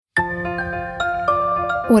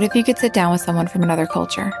What if you could sit down with someone from another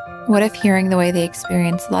culture? What if hearing the way they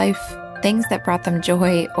experience life, things that brought them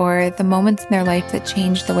joy, or the moments in their life that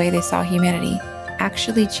changed the way they saw humanity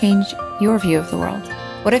actually changed your view of the world?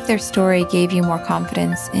 What if their story gave you more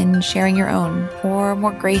confidence in sharing your own, or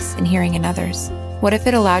more grace in hearing in others? What if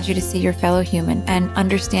it allowed you to see your fellow human and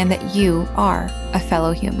understand that you are a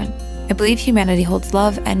fellow human? I believe humanity holds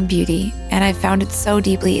love and beauty, and I've found it so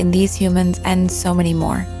deeply in these humans and so many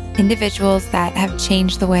more. Individuals that have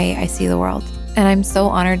changed the way I see the world. And I'm so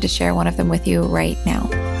honored to share one of them with you right now.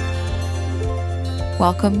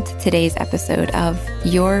 Welcome to today's episode of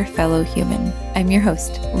Your Fellow Human. I'm your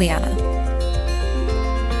host, Liana.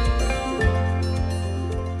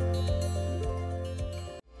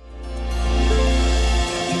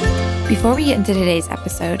 Before we get into today's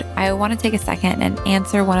episode, I want to take a second and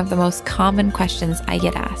answer one of the most common questions I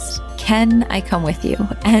get asked. Can I come with you?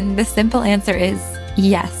 And the simple answer is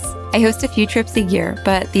yes. I host a few trips a year,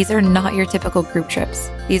 but these are not your typical group trips.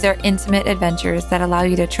 These are intimate adventures that allow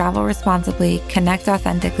you to travel responsibly, connect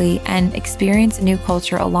authentically, and experience a new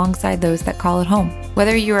culture alongside those that call it home.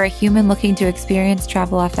 Whether you are a human looking to experience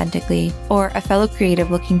travel authentically, or a fellow creative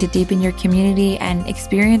looking to deepen your community and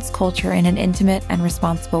experience culture in an intimate and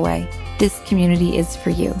responsible way, this community is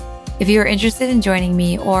for you. If you are interested in joining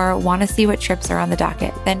me or want to see what trips are on the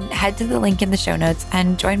docket, then head to the link in the show notes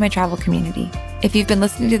and join my travel community. If you've been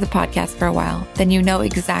listening to the podcast for a while, then you know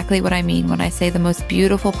exactly what I mean when I say the most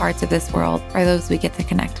beautiful parts of this world are those we get to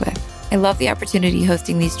connect with. I love the opportunity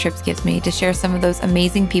hosting these trips gives me to share some of those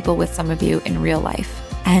amazing people with some of you in real life.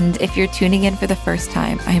 And if you're tuning in for the first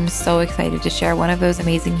time, I am so excited to share one of those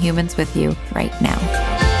amazing humans with you right now.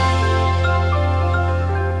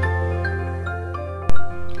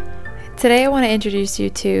 Today I want to introduce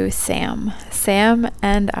you to Sam. Sam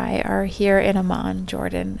and I are here in Amman,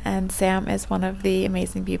 Jordan, and Sam is one of the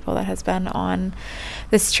amazing people that has been on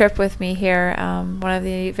this trip with me here, one of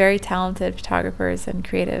the very talented photographers and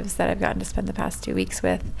creatives that I've gotten to spend the past 2 weeks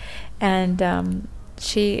with, and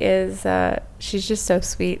she's just so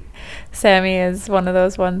sweet. Sammy is one of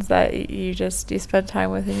those ones that you spend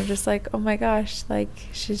time with and you're just like, oh my gosh, like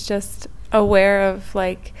she's just aware of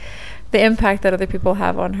like the impact that other people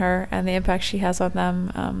have on her and the impact she has on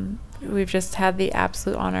them. We've just had the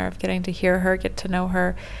absolute honor of getting to hear her, get to know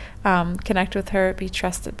her, connect with her, be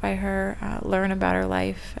trusted by her, learn about her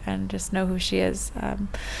life, and just know who she is.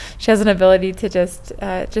 She has an ability to just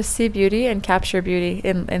see beauty and capture beauty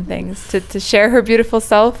in things, to share her beautiful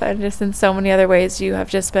self, and just in so many other ways. You have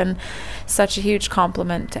just been such a huge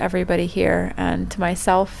compliment to everybody here and to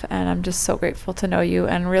myself, and I'm just so grateful to know you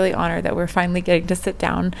and really honored that we're finally getting to sit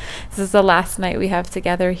down. This is the last night we have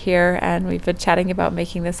together here, and we've been chatting about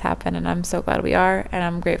making this happen, and I'm so glad we are, and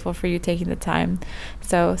I'm grateful for you taking the time.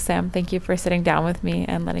 So Sam, thank you for sitting down with me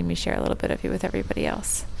and letting me share a little bit of you with everybody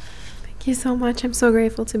else. Thank you so much. I'm so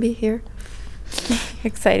grateful to be here.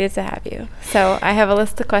 Excited to have you. So I have a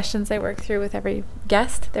list of questions I work through with every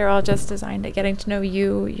guest. They're all just designed at getting to know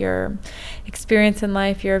you, your experience in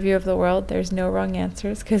life, your view of the world. There's no wrong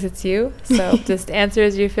answers because it's you. So just answer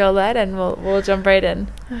as you feel led, and we'll jump right in.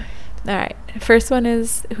 All right. First one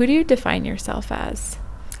is, who do you define yourself as?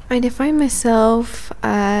 I define myself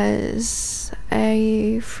as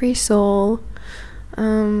a free soul.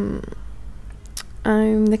 I'm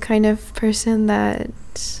the kind of person that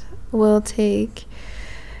will take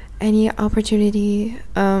any opportunity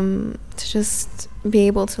to just be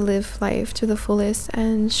able to live life to the fullest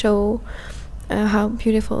and show how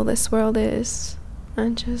beautiful this world is.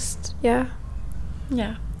 And just, yeah.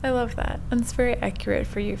 I love that. And it's very accurate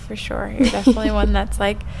for you, for sure. You're definitely one that's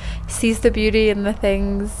like sees the beauty in the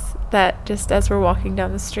things that just as we're walking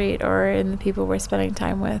down the street or in the people we're spending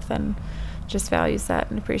time with, and just values that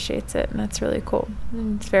and appreciates it. And that's really cool.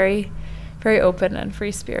 And it's very, very open and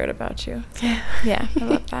free spirit about you. So, yeah, I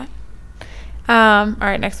love that. All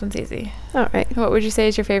right, next one's easy. All right. What would you say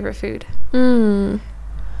is your favorite food?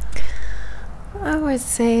 I would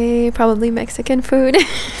say probably Mexican food.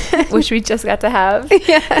 Which we just got to have.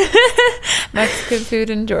 Yeah. Mexican food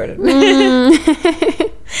in Jordan.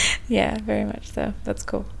 Yeah, very much so. That's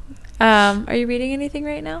cool. Are you reading anything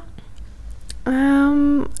right now?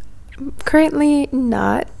 Currently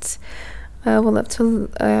not. I would love to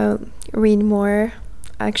read more.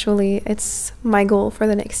 Actually, it's my goal for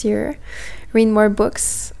the next year. Read more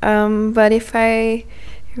books. But if I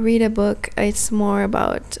read a book, it's more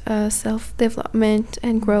about self-development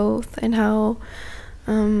and growth, and how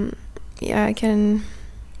I can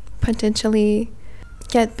potentially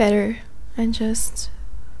get better and just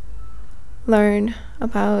learn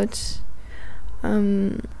about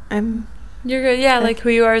you're good, yeah, like who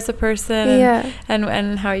you are as a person, yeah,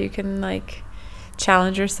 and how you can like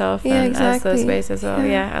challenge yourself Yeah, and as those exactly. ways as well.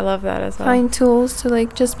 Yeah, I love that as well. Find tools to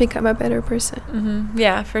like just become a better person.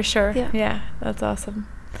 Yeah, for sure. Yeah. Yeah, that's awesome.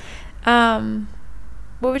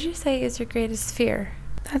 What would you say is your greatest fear?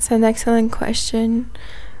 That's an excellent question,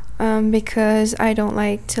 because I don't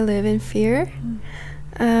like to live in fear.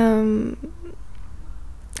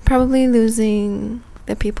 Probably losing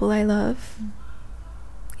the people I love.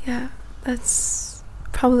 Yeah, that's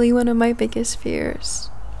probably one of my biggest fears.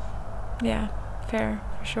 Yeah, fair,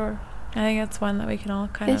 for sure. I think that's one that we can all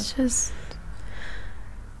kind It's just,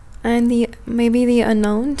 and maybe the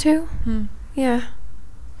unknown too. Yeah,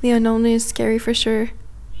 the unknown is scary for sure,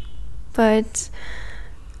 but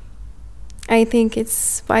I think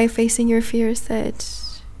it's by facing your fears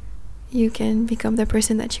that you can become the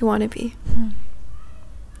person that you want to be.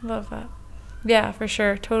 Love that. Yeah, for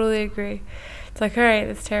sure. Totally agree. It's like, all right,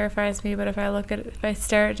 this terrifies me, but if I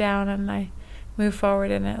stare it down and I move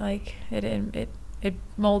forward in it, like it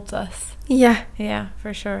molds us. Yeah. Yeah,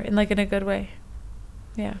 for sure. And like in a good way.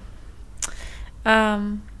 Yeah.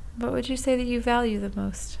 What would you say that you value the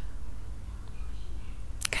most?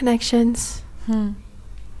 Connections.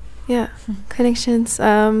 Yeah, connections.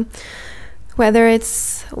 Whether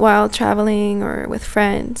it's while traveling or with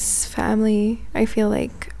friends, family, I feel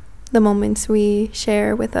like the moments we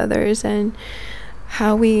share with others and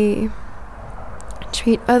how we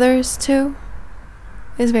treat others too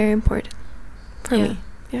is very important for me.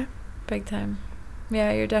 Yeah. Big time.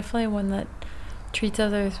 Yeah, you're definitely one that treats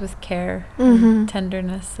others with care and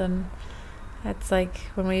tenderness, and it's like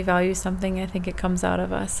when we value something, I think it comes out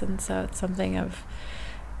of us, and so it's something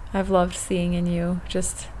I've loved seeing in you,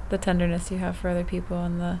 just the tenderness you have for other people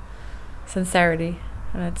and the sincerity,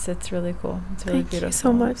 and it's really cool. It's really beautiful. Thank you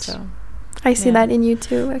so much. So, I see that in you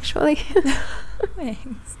too, actually.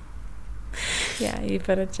 Thanks. Yeah, you've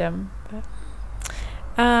been a gem. But,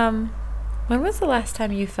 when was the last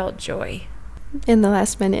time you felt joy? In the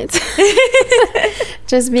last minute.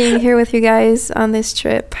 Just being here with you guys on this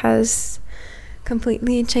trip has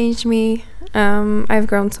completely changed me. I've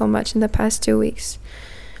grown so much in the past 2 weeks.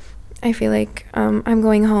 I feel like I'm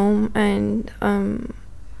going home and I'm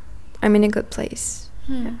in a good place.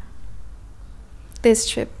 Yeah. This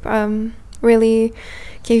trip really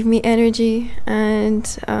gave me energy,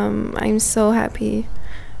 and I'm so happy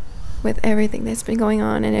with everything that's been going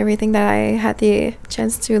on and everything that I had the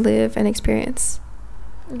chance to live and experience.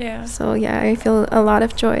 Yeah. So yeah, I feel a lot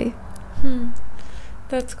of joy.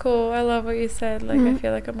 That's cool. I love what you said. Like, I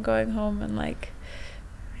feel like I'm going home, and like,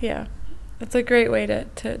 yeah, it's a great way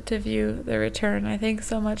to view the return. I think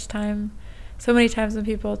so many times when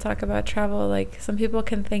people talk about travel, like some people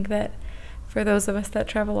can think that for those of us that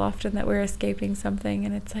travel often that we're escaping something,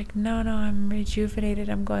 and it's like, no, I'm rejuvenated.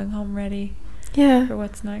 I'm going home ready. Yeah. For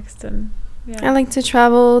what's next. And yeah. I like to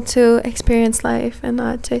travel to experience life and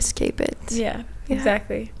not to escape it. Yeah.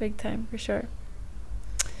 Exactly. Big time, for sure.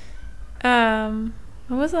 When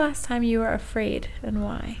was the last time you were afraid, and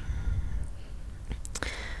why?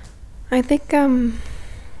 I think I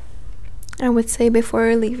would say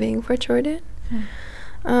before leaving for Jordan.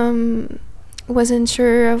 Wasn't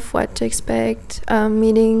sure of what to expect,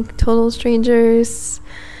 meeting total strangers.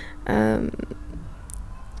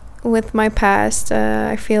 With my past,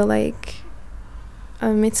 I feel like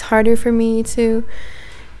it's harder for me to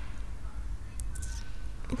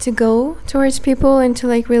go towards people and to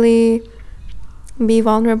like really be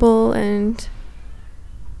vulnerable and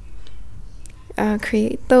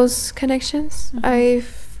create those connections.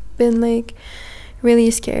 I've been like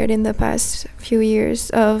really scared in the past few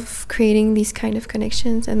years of creating these kind of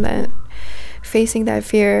connections, and then facing that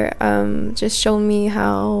fear just showed me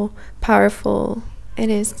how powerful it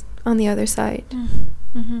is on the other side.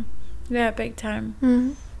 Yeah, big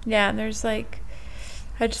time. Yeah, and there's like,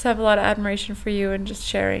 I just have a lot of admiration for you, and just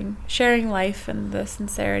sharing life and the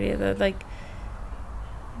sincerity,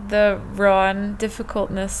 the raw and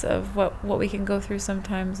difficultness of what we can go through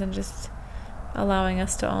sometimes, and just allowing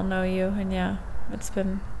us to all know you. And yeah, it's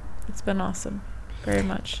been awesome, very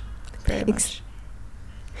much.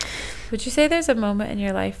 Would you say there's a moment in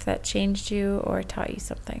your life that changed you or taught you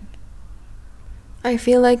something? I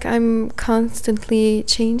feel like I'm constantly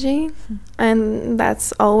changing, and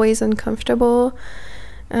that's always uncomfortable.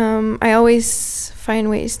 I always find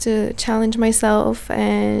ways to challenge myself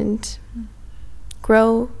and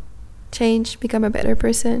grow, change, become a better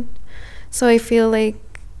person. So I feel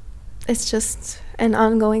like it's just an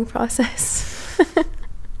ongoing process.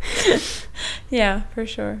 Yeah, for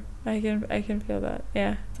sure. I can feel that.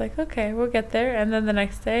 Yeah, it's like, okay, we'll get there, and then the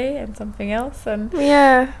next day and something else, and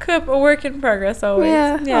yeah, a work in progress always.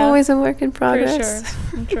 Yeah, always a work in progress.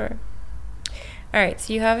 For sure. I'm sure. All right,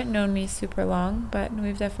 so you haven't known me super long, but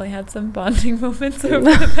we've definitely had some bonding moments over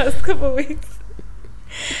the past couple weeks.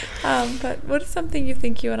 But what is something you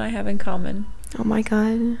think you and I have in common? Oh my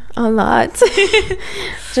God, a lot.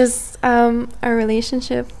 Just our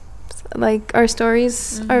relationship, like our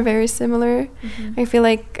stories are very similar. I feel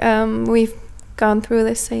like we've gone through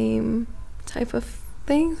the same type of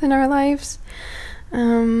things in our lives.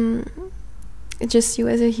 Just you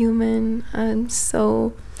as a human, and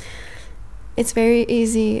so it's very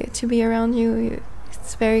easy to be around you.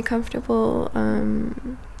 It's very comfortable.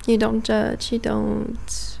 You don't judge. You're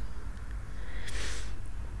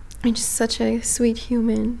just such a sweet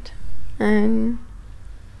human, and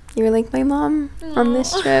you're like my mom on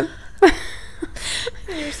this trip.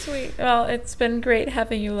 You're sweet. Well, it's been great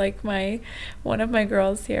having you like one of my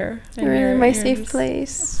girls here. And You're my safe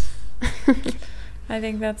place. I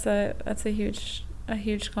think that's a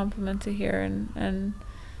huge compliment to hear, and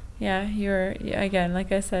yeah, you're again,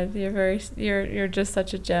 like I said, you're just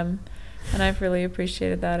such a gem, and I've really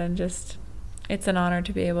appreciated that, and just it's an honor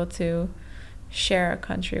to be able to share a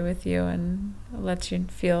country with you and let you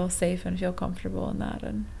feel safe and feel comfortable in that,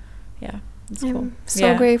 and yeah, it's cool. I'm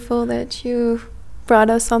so grateful that you brought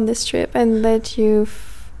us on this trip and that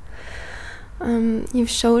you've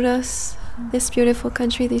showed us this beautiful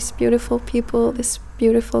country, these beautiful people, this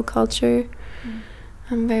beautiful culture.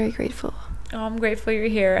 I'm very grateful. Oh, I'm grateful you're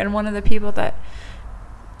here, and one of the people that,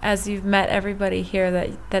 as you've met everybody here,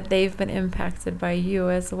 that they've been impacted by you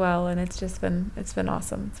as well, and it's been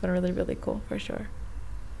awesome. It's been really, really cool for sure.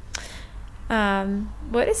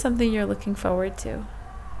 What is something you're looking forward to?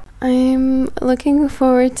 I'm looking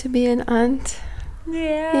forward to be an aunt.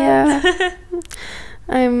 Yeah.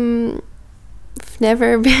 I've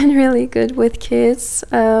never been really good with kids.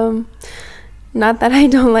 Not that I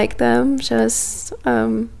don't like them, just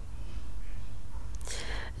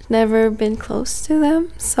never been close to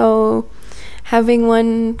them. So having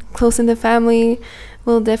one close in the family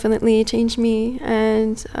will definitely change me,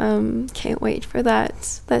 and can't wait for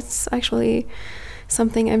that. That's actually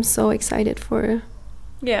something I'm so excited for.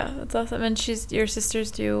 Yeah, that's awesome. And your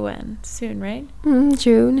sister's due when? Soon, right?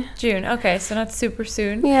 June. Okay, so not super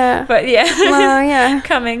soon. Yeah. But yeah. Well, yeah.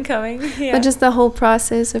 coming. Yeah. But just the whole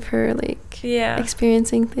process of her, like, yeah,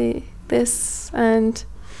 experiencing this, and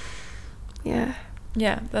yeah.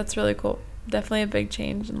 Yeah, that's really cool. Definitely a big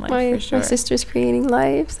change in life, for sure. My sister's creating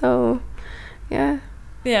life, so yeah.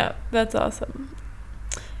 Yeah, that's awesome.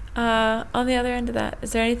 On the other end of that,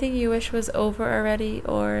 is there anything you wish was over already,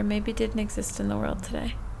 or maybe didn't exist in the world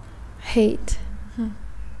today? Hate.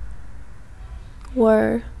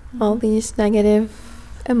 War. All these negative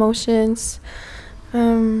emotions.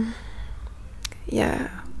 Yeah,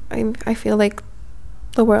 I feel like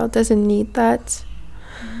the world doesn't need that.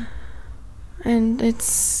 And it's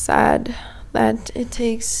sad that it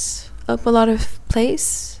takes up a lot of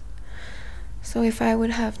place. So if I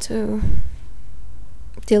would have to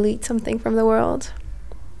delete something from the world,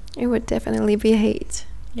 it would definitely be hate.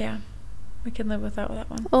 Yeah, we can live without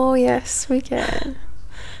that one. Oh yes, we can.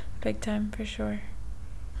 Big time, for sure.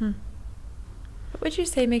 What would you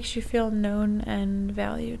say makes you feel known and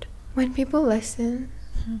valued? When people listen.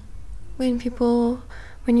 When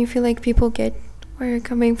you feel like people get where you're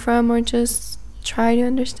coming from, or just try to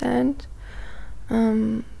understand.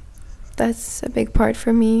 That's a big part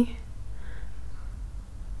for me,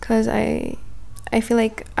 because I feel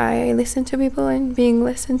like I listen to people, and being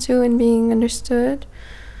listened to and being understood.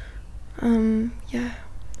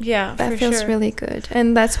 Yeah, that feels really good,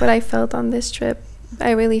 and that's what I felt on this trip.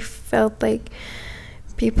 I really felt like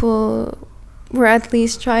people were at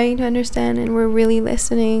least trying to understand and were really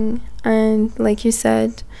listening, and like you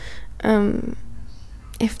said,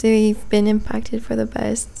 if they've been impacted for the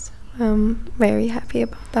best, I'm very happy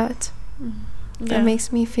about that. That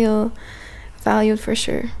makes me feel valued for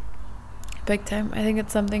sure. Big time. I think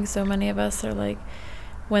it's something so many of us are like,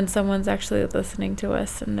 when someone's actually listening to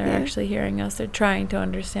us and they're actually hearing us, they're trying to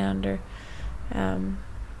understand, or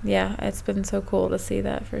it's been so cool to see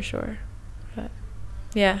that for sure. But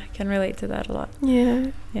yeah, I can relate to that a lot.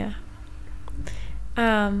 Yeah.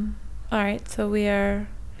 All right, so we are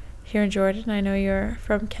here in Jordan. I know you're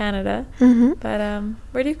from Canada, but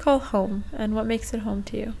where do you call home, and what makes it home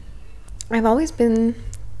to you? I've always been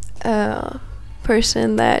a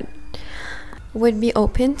person that would be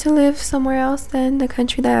open to live somewhere else than the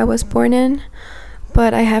country that I was born in,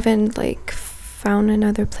 but I haven't found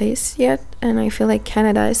another place yet, and I feel like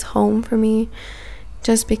Canada is home for me,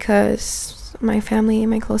 just because my family and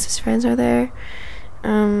my closest friends are there.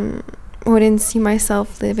 Wouldn't see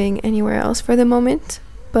myself living anywhere else for the moment,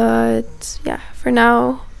 but yeah, for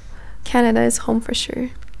now, Canada is home for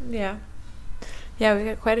sure. Yeah. Yeah, we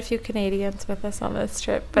got quite a few Canadians with us on this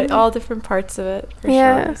trip, but all different parts of it for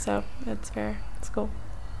sure. So that's fair. It's cool.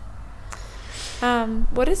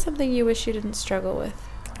 What is something you wish you didn't struggle with?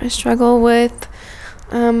 I struggle with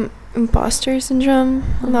imposter syndrome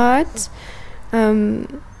a lot. I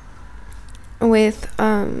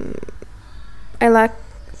lack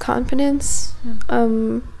confidence.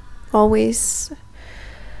 Always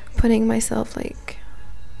putting myself, like,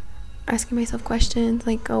 asking myself questions,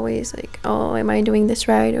 like, always, like, oh, am I doing this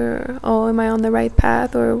right? Or, oh, am I on the right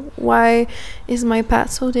path? Or why is my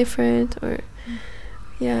path so different? Or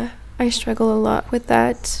yeah, I struggle a lot with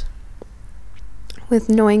that, with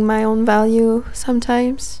knowing my own value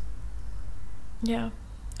sometimes. Yeah,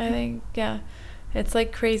 I think, it's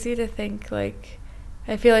like crazy to think, like,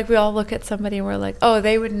 I feel like we all look at somebody and we're like, oh,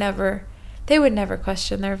 they would never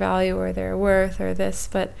question their value or their worth or this,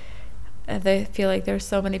 but they feel like there's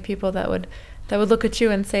so many people that would look at you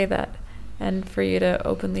and say that, and for you to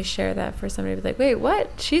openly share that, for somebody to be like, wait,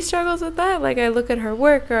 what? She struggles with that? Like, I look at her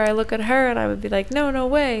work, or I look at her and I would be like, no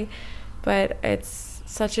way. But it's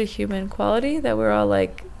such a human quality that we're all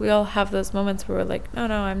like, we all have those moments where we're like, no,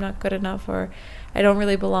 I'm not good enough, or I don't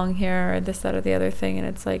really belong here, or this, that, or the other thing. And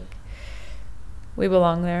it's like, we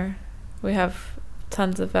belong there. We have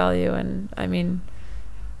tons of value, and I mean,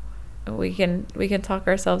 we can talk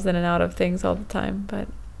ourselves in and out of things all the time, but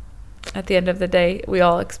at the end of the day, we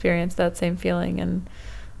all experience that same feeling, and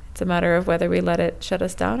it's a matter of whether we let it shut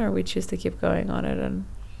us down or we choose to keep going on it. And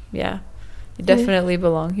yeah, you definitely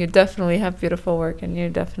belong. You definitely have beautiful work, and you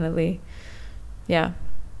definitely know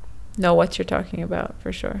what you're talking about,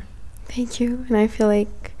 for sure. Thank you. And I feel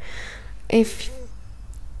like if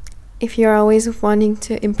you're always wanting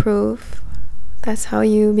to improve, that's how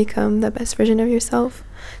you become the best version of yourself.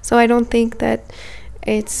 So I don't think that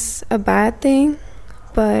it's a bad thing,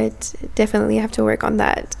 but definitely have to work on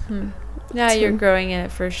that. Yeah, you're growing in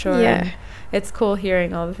it for sure. Yeah. And it's cool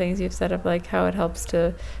hearing all the things you've said of, like, how it helps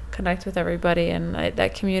to connect with everybody, and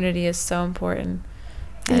that community is so important.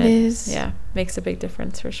 And it is. Yeah, makes a big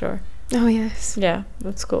difference for sure. Oh, yes. Yeah,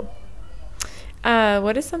 that's cool.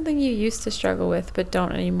 What is something you used to struggle with but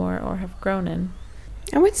don't anymore, or have grown in?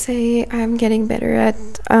 I would say I'm getting better at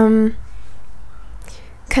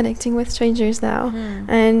connecting with strangers now,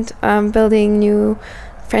 and building new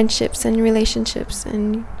friendships and relationships,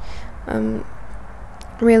 and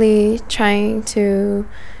really trying to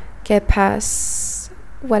get past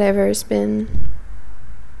whatever's been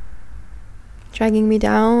dragging me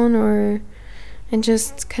down, and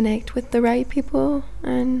just connect with the right people.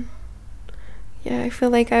 And yeah, I feel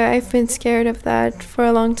like I've been scared of that for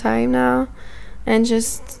a long time now, and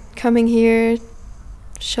just coming here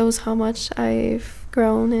shows how much I've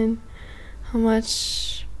grown and how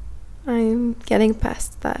much I'm getting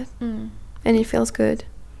past that. And it feels good.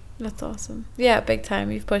 That's awesome. Yeah, big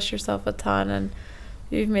time. You've pushed yourself a ton, and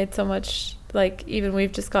you've made so much, like, even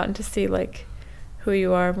we've just gotten to see, like, who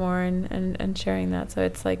you are more, and sharing that. So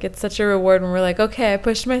it's like, it's such a reward when we're like, okay, I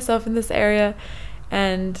pushed myself in this area,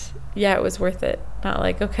 and yeah, it was worth it. Not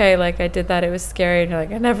like, okay, like, I did that, it was scary, and you're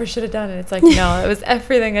like, I never should have done it. It's like, no, it was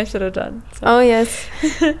everything I should have done. So. Oh, yes.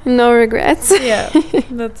 No regrets. Yeah,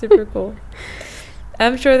 that's super cool.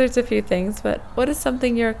 I'm sure there's a few things, but what is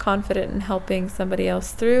something you're confident in helping somebody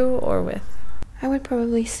else through or with? I would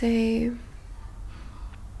probably say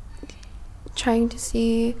trying to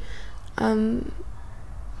see the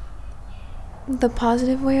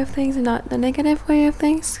positive way of things and not the negative way of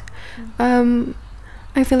things.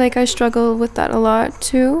 I feel like I struggle with that a lot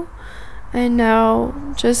too, and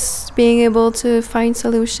now just being able to find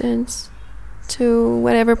solutions to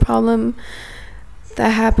whatever problem that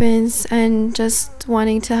happens, and just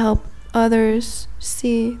wanting to help others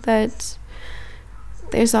see that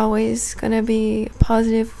there's always gonna be a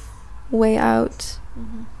positive way out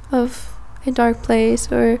of a dark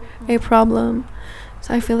place or a problem.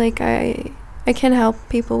 So I feel like I can help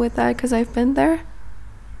people with that because I've been there.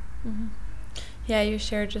 Yeah, you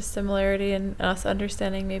share just similarity in us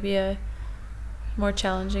understanding maybe a more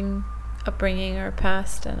challenging upbringing or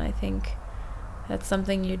past, and I think that's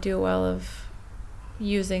something you do well, of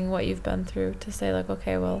using what you've been through to say, like,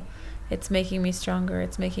 okay, well, it's making me stronger,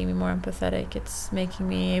 it's making me more empathetic, it's making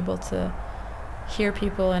me able to hear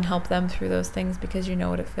people and help them through those things, because you know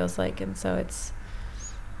what it feels like. And so it's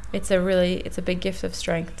a big gift of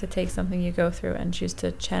strength to take something you go through and choose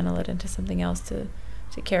to channel it into something else to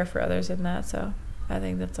care for others in that. So I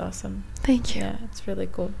think that's awesome. Thank you. Yeah, it's really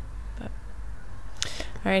cool. But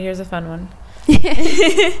all right, here's a fun one.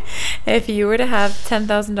 If you were to have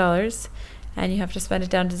 $10,000 and you have to spend it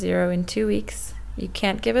down to zero in 2 weeks, you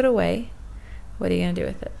can't give it away, what are you going to do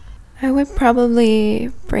with it? I would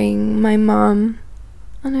probably bring my mom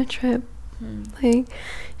on a trip. Like,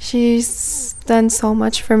 she's done so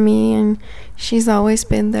much for me, and she's always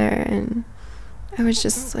been there, and I would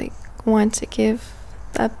just like want to give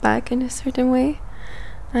that back in a certain way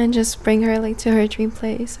and just bring her like to her dream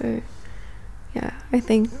place. Or yeah, I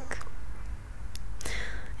think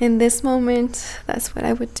in this moment that's what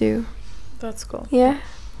I would do. That's cool. Yeah,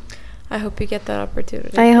 I hope you get that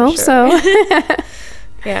opportunity. I hope so.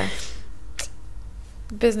 Yeah,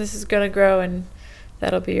 business is gonna grow, and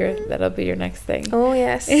that'll be your next thing. Oh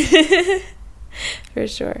yes. For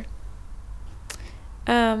sure.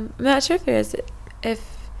 I'm not sure if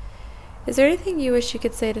is there anything you wish you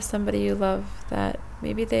could say to somebody you love that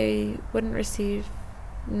maybe they wouldn't receive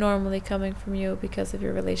normally coming from you because of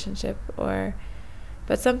your relationship,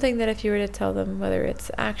 but something that if you were to tell them, whether it's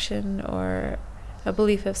action or a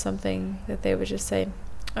belief of something, that they would just say,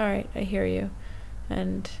 all right, I hear you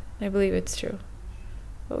and I believe it's true,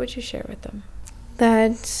 what would you share with them?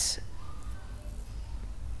 That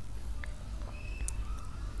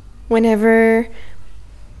whenever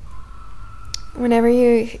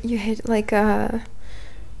you hit like a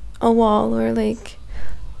wall, or like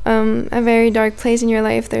a very dark place in your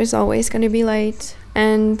life, there's always going to be light,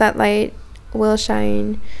 and that light will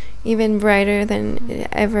shine even brighter than it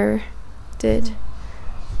ever did.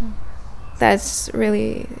 That's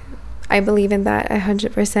really, I believe in that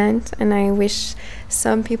 100%, and I wish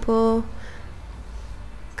some people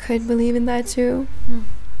could believe in that too.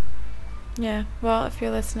 Yeah, well, if you're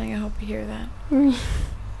listening, I hope you hear that.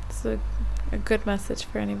 It's a good message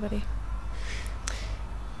for anybody.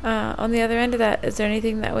 On the other end of that, is there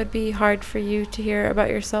anything that would be hard for you to hear about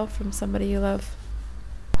yourself from somebody you love?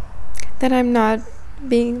 That I'm not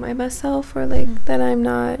being my best self, or like that I'm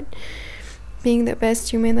not being the best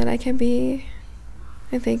human that I can be.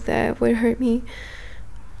 I think that would hurt me.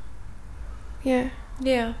 Yeah.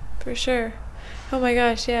 Yeah, for sure. Oh my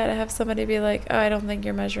gosh, yeah, to have somebody be like, oh, I don't think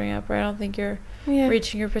you're measuring up, or I don't think you're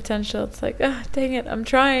reaching your potential. It's like, oh, dang it, I'm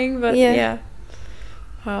trying, but yeah.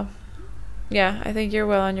 Wow. Yeah, I think you're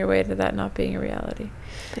well on your way to that not being a reality.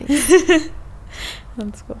 Thanks.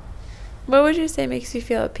 That's cool. What would you say makes you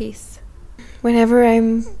feel at peace? Whenever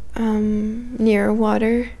I'm near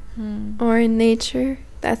water or in nature,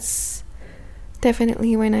 that's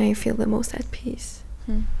definitely when I feel the most at peace.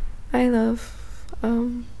 I love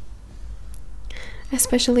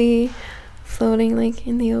especially floating like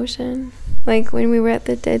in the ocean. Like when we were at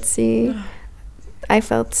the Dead Sea, I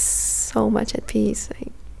felt so much at peace,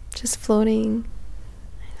 like just floating,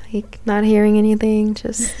 like not hearing anything,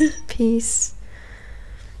 just peace,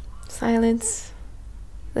 silence,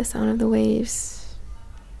 the sound of the waves.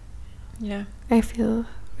 Yeah, I feel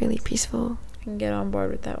really peaceful. I can get on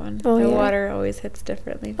board with that one. Oh, the yeah. water always hits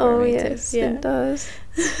differently for me yes, too. Yeah, it does.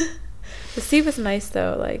 The sea was nice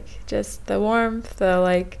though, like just the warmth, the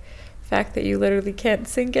like fact that you literally can't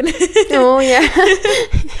sink in it. Oh yeah.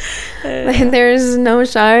 Like, there's no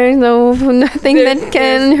shark, nothing that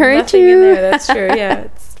can hurt nothing you. In there. That's true. Yeah,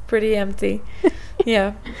 it's pretty empty.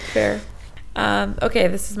 Yeah, fair. Okay,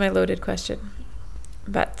 this is my loaded question.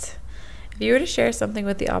 But if you were to share something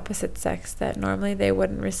with the opposite sex that normally they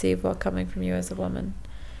wouldn't receive while coming from you as a woman,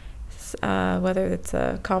 whether it's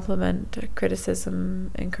a compliment, a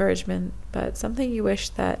criticism, encouragement, but something you wish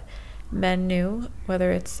that men knew,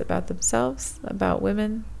 whether it's about themselves, about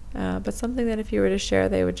women, but something that if you were to share,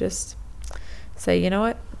 they would just say, you know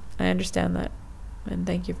what, I understand that, and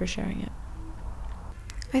thank you for sharing it.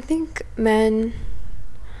 I think men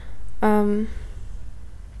don't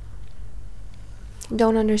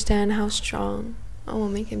understand how strong a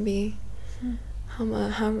woman can be, how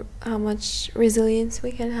much resilience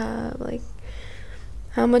we can have, like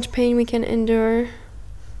how much pain we can endure.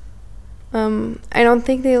 I don't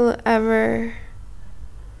think they'll ever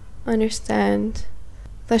understand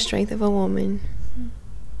the strength of a woman,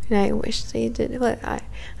 and I wish they did. But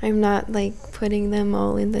I'm not like putting them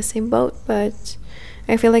all in the same boat, but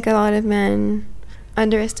I feel like a lot of men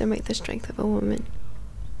underestimate the strength of a woman,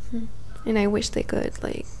 and I wish they could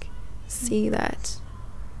like see that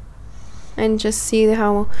and just see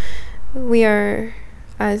how we are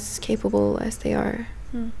as capable as they are.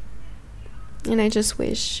 And I just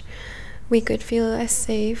wish we could feel as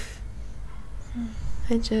safe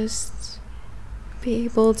and just be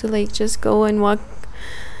able to like just go and walk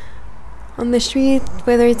on the street,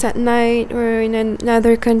 whether it's at night or in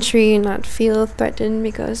another country, and not feel threatened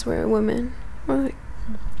because we're a woman. Or like,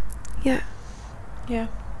 yeah.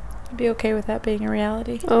 I'd be okay with that being a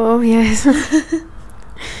reality. Oh yes.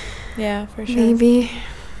 Yeah, for sure. Maybe.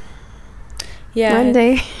 Yeah. One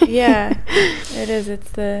day. Yeah, it is.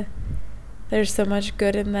 There's so much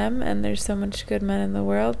good in them, and there's so much good men in the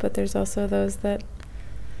world, but there's also those that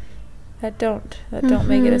don't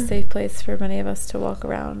make it a safe place for many of us to walk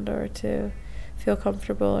around or to feel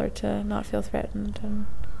comfortable or to not feel threatened. And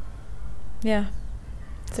yeah,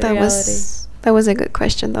 it's a reality. That was a good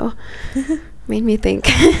question, though. Made me think.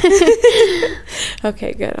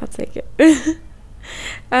 Okay, good. I'll take it.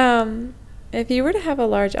 If you were to have a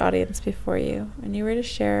large audience before you and you were to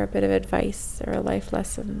share a bit of advice or a life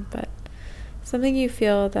lesson, but something you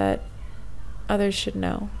feel that others should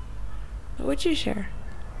know, what would you share?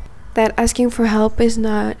 That asking for help is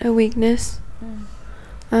not a weakness.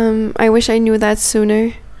 I wish I knew that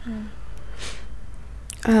sooner.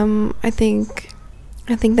 I think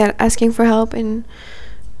that asking for help and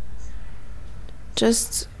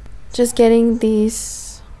just getting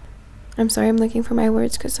these, I'm sorry, I'm looking for my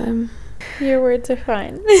words because Your words are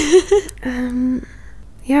fine.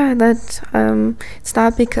 Yeah, that it's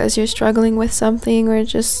not because you're struggling with something or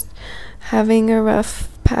just having a rough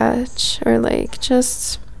patch, or like,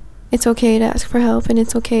 just, it's okay to ask for help and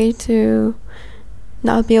it's okay to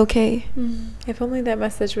not be okay. If only that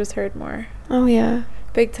message was heard more. Oh yeah,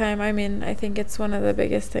 big time. I mean, I think it's one of the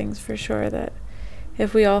biggest things for sure, that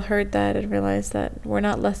if we all heard that and realized that we're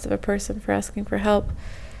not less of a person for asking for help,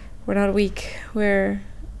 we're not weak, we're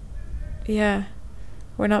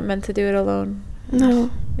not meant to do it alone.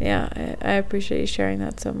 no. Yeah, I appreciate you sharing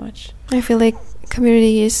that so much. I feel like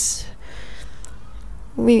community is,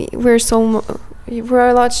 we're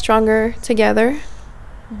a lot stronger together.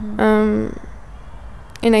 And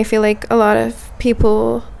I feel like a lot of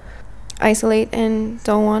people isolate and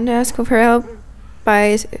don't want to ask for help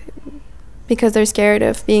because they're scared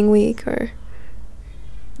of being weak, or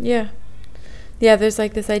there's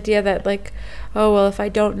like this idea that, like, oh well, if I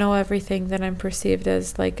don't know everything, then I'm perceived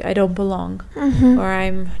as like I don't belong, or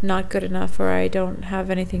I'm not good enough, or I don't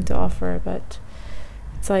have anything to offer. But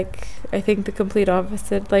it's like, I think the complete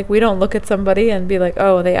opposite. Like, we don't look at somebody and be like,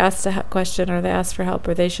 oh, they asked a question or they asked for help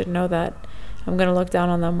or they should know that, I'm gonna look down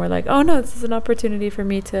on them. We're like, oh no, this is an opportunity for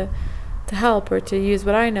me to help or to use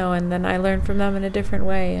what I know, and then I learn from them in a different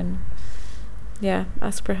way. And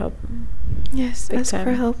ask for help. Yes, big ask time.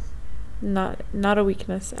 for help. Not a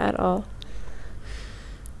weakness at all.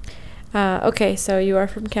 Okay, so you are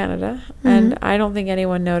from Canada, and I don't think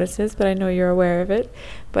anyone notices, but I know you're aware of it.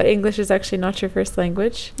 But English is actually not your first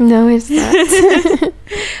language. No, it's not.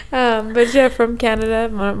 But you're from Canada,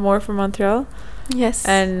 more from Montreal. Yes.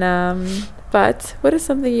 And but what is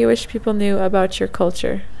something you wish people knew about your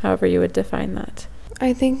culture, however you would define that?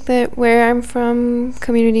 I think that where I'm from,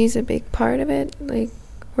 community is a big part of it. Like,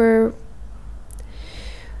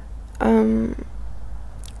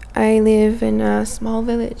 I live in a small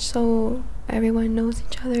village, so everyone knows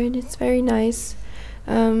each other, and it's very nice.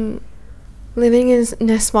 Living in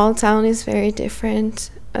a small town is very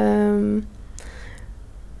different.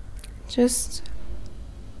 Just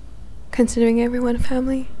considering everyone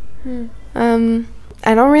family.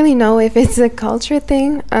 I don't really know if it's a culture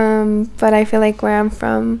thing, but I feel like where I'm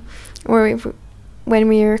from, when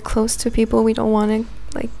we are close to people, we don't want to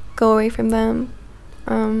like go away from them.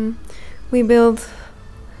 We build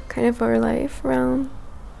kind of our life around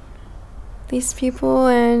these people,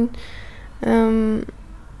 and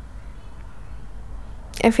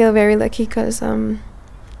I feel very lucky because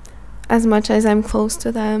as much as I'm close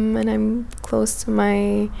to them and I'm close to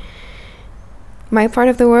my part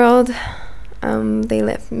of the world, they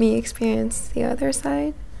let me experience the other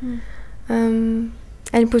side. And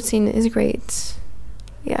poutine is great.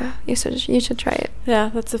 Yeah, you should try it.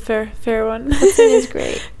 Yeah, that's a fair one. Poutine is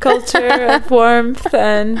great. Culture of warmth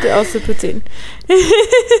and also poutine.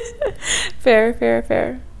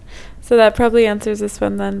 Fair. So that probably answers this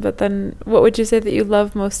one then. But then, what would you say that you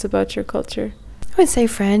love most about your culture? I would say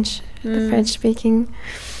French. The French speaking.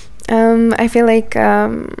 I feel like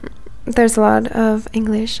there's a lot of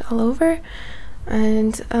English all over,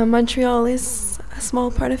 and Montreal is a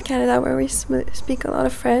small part of Canada where we speak a lot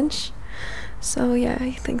of French. So yeah,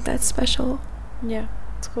 I think that's special. Yeah,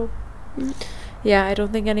 it's cool. Yeah, I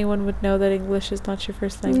don't think anyone would know that English is not your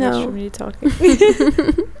first language from you talking.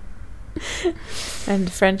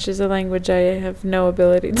 And French is a language I have no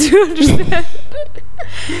ability to understand.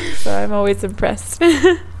 So I'm always impressed.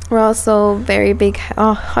 We're also very big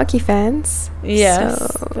hockey fans.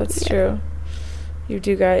 Yes, so, that's true. You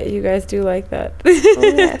guys do like that.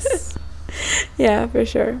 Oh, yes. Yeah, for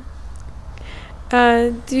sure.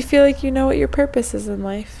 Do you feel like you know what your purpose is in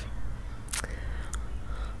life?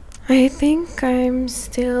 I think I'm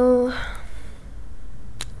still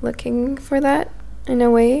looking for that in a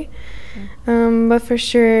way. But for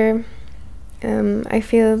sure, I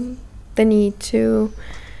feel the need to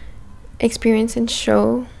experience and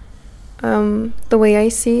show the way I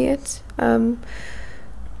see it.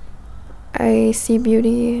 I see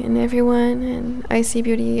beauty in everyone and I see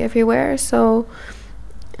beauty everywhere. So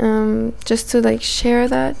just to like share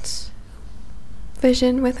that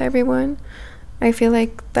vision with everyone, I feel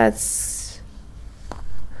like that's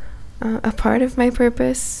a part of my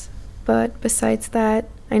purpose. But besides that,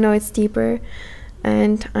 I know it's deeper,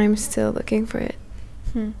 and I'm still looking for it.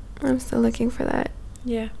 I'm still looking for that.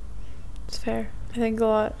 Yeah, it's fair. I think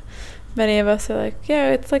many of us are like, yeah,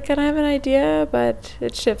 it's like, I have an idea, but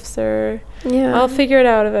it shifts, or I'll figure it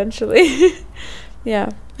out eventually. Yeah.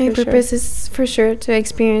 My purpose is for sure to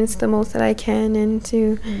experience the most that I can, and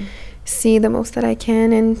to see the most that I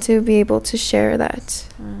can, and to be able to share that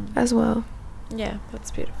as well. Yeah, that's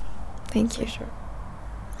beautiful. Thank you. For sure.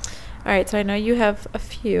 All right, so I know you have a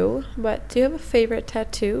few, but do you have a favorite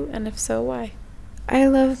tattoo? And if so, why? I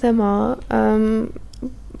love them all,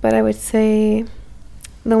 but I would say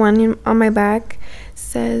the one on my back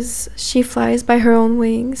says she flies by her own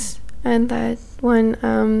wings, and that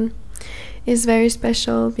one is very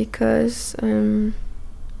special because there's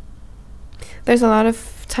a lot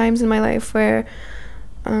of times in my life where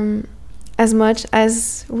as much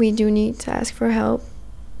as we do need to ask for help,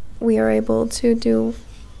 we are able to do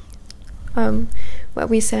what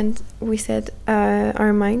we set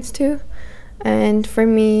our minds to. And for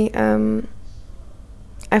me,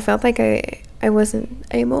 I felt like I wasn't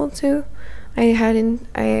able to.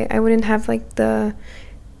 I wouldn't have like the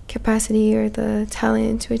capacity or the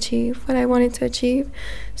talent to achieve what I wanted to achieve.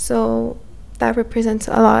 So that represents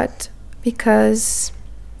a lot, because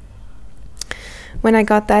when I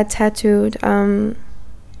got that tattooed, I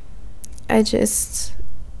just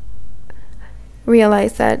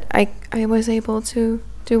realized that I was able to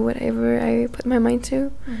do whatever I put my mind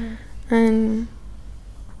to. And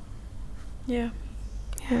yeah,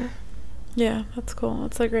 that's cool.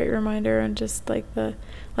 It's a great reminder, and just like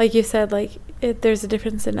you said, like there's a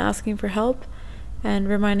difference in asking for help and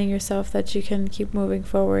reminding yourself that you can keep moving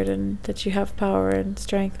forward, and that you have power and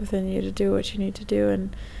strength within you to do what you need to do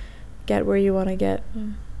and get where you want to get.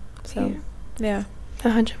 So yeah,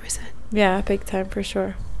 100%. Yeah, big time for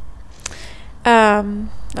sure.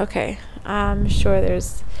 Okay, I'm sure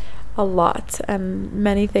there's a lot and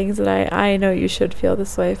many things that I know you should feel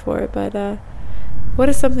this way for, but what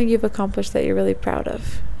is something you've accomplished that you're really proud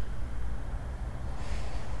of?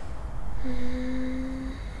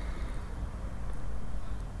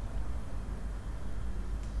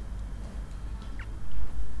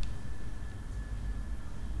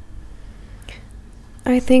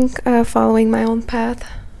 I think following my own path,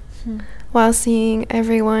 while seeing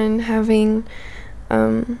everyone having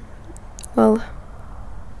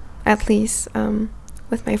at least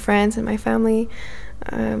with my friends and my family,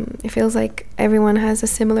 it feels like everyone has a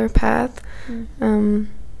similar path, but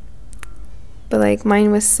like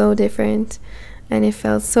mine was so different, and it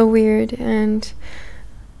felt so weird, and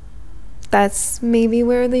that's maybe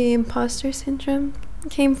where the imposter syndrome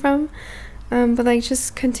came from. But like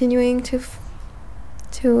just continuing to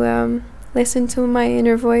listen to my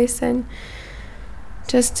inner voice, and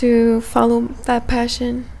just to follow that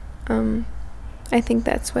passion. I think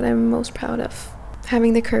that's what I'm most proud of,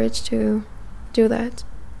 having the courage to do that.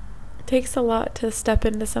 It takes a lot to step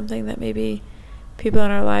into something that maybe people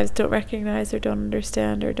in our lives don't recognize or don't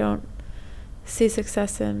understand or don't see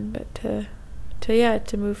success in, but to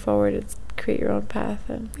move forward and create your own path.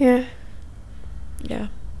 And yeah,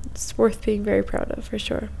 it's worth being very proud of, for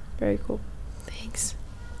sure. Very cool. Thanks.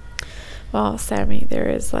 Well, Sammy, there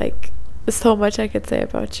is like so much I could say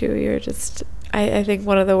about you. You're just, I think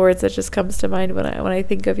one of the words that just comes to mind when I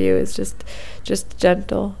think of you is just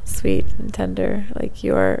gentle, sweet, and tender. Like,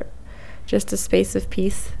 you're just a space of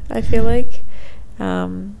peace, I feel like.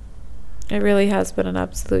 It really has been an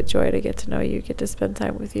absolute joy to get to know you, get to spend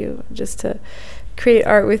time with you, just to create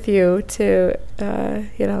art with you, to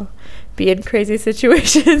be in crazy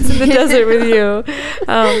situations in the desert with you,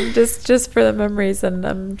 just for the memories. And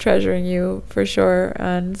I'm treasuring you for sure,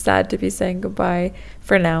 and sad to be saying goodbye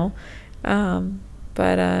for now,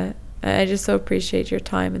 but I just so appreciate your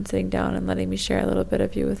time and sitting down and letting me share a little bit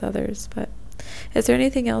of you with others. But is there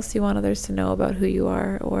anything else you want others to know about who you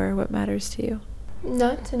are or what matters to you?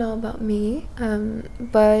 Not to know about me,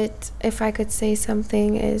 but if I could say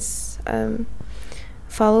something is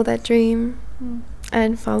follow that dream,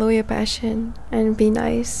 and follow your passion, and be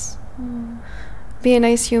nice. Be a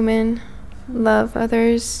nice human, love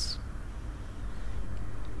others,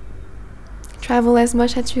 travel as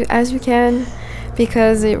much as you can,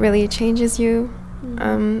 because it really changes you.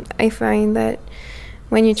 I find that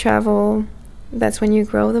when you travel, that's when you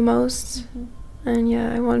grow the most. And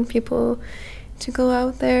I want people to go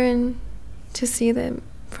out there and to see them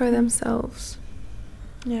for themselves.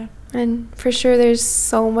 Yeah. And for sure, there's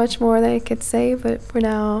so much more that I could say, but for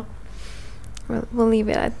now, we'll leave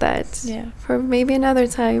it at that. Yeah. For maybe another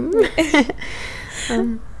time.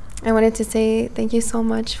 I wanted to say thank you so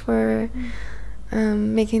much for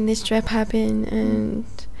making this trip happen and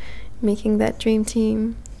making that dream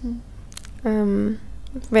team.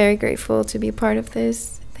 Very grateful to be part of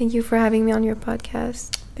this. Thank you for having me on your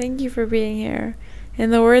podcast. Thank you for being here.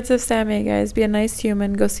 In the words of Sammy, guys, be a nice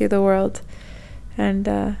human, go see the world.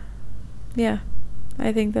 And yeah,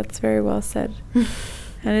 I think that's very well said.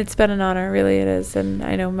 And it's been an honor, really it is. And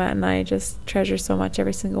I know Matt and I just treasure so much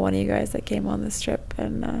every single one of you guys that came on this trip.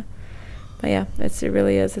 And but yeah, it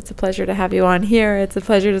really is. It's a pleasure to have you on here. It's a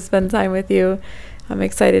pleasure to spend time with you. I'm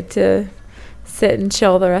excited to sit and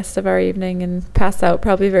chill the rest of our evening and pass out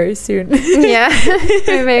probably very soon. Yeah,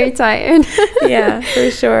 I'm very tired. Yeah, for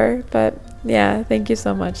sure. But yeah, thank you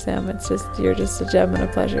so much, Sam. You're just a gem and a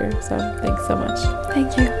pleasure. So thanks so much.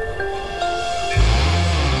 Thank you.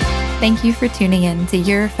 Thank you for tuning in to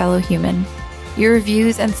Your Fellow Human. Your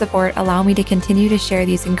reviews and support allow me to continue to share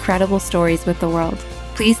these incredible stories with the world.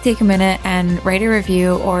 Please take a minute and write a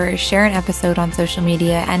review or share an episode on social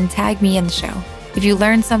media and tag me in the show. If you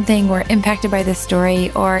learned something, were impacted by this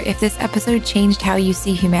story, or if this episode changed how you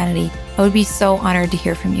see humanity, I would be so honored to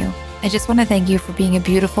hear from you. I just want to thank you for being a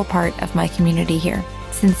beautiful part of my community here.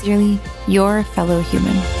 Sincerely, Your Fellow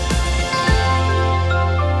Human.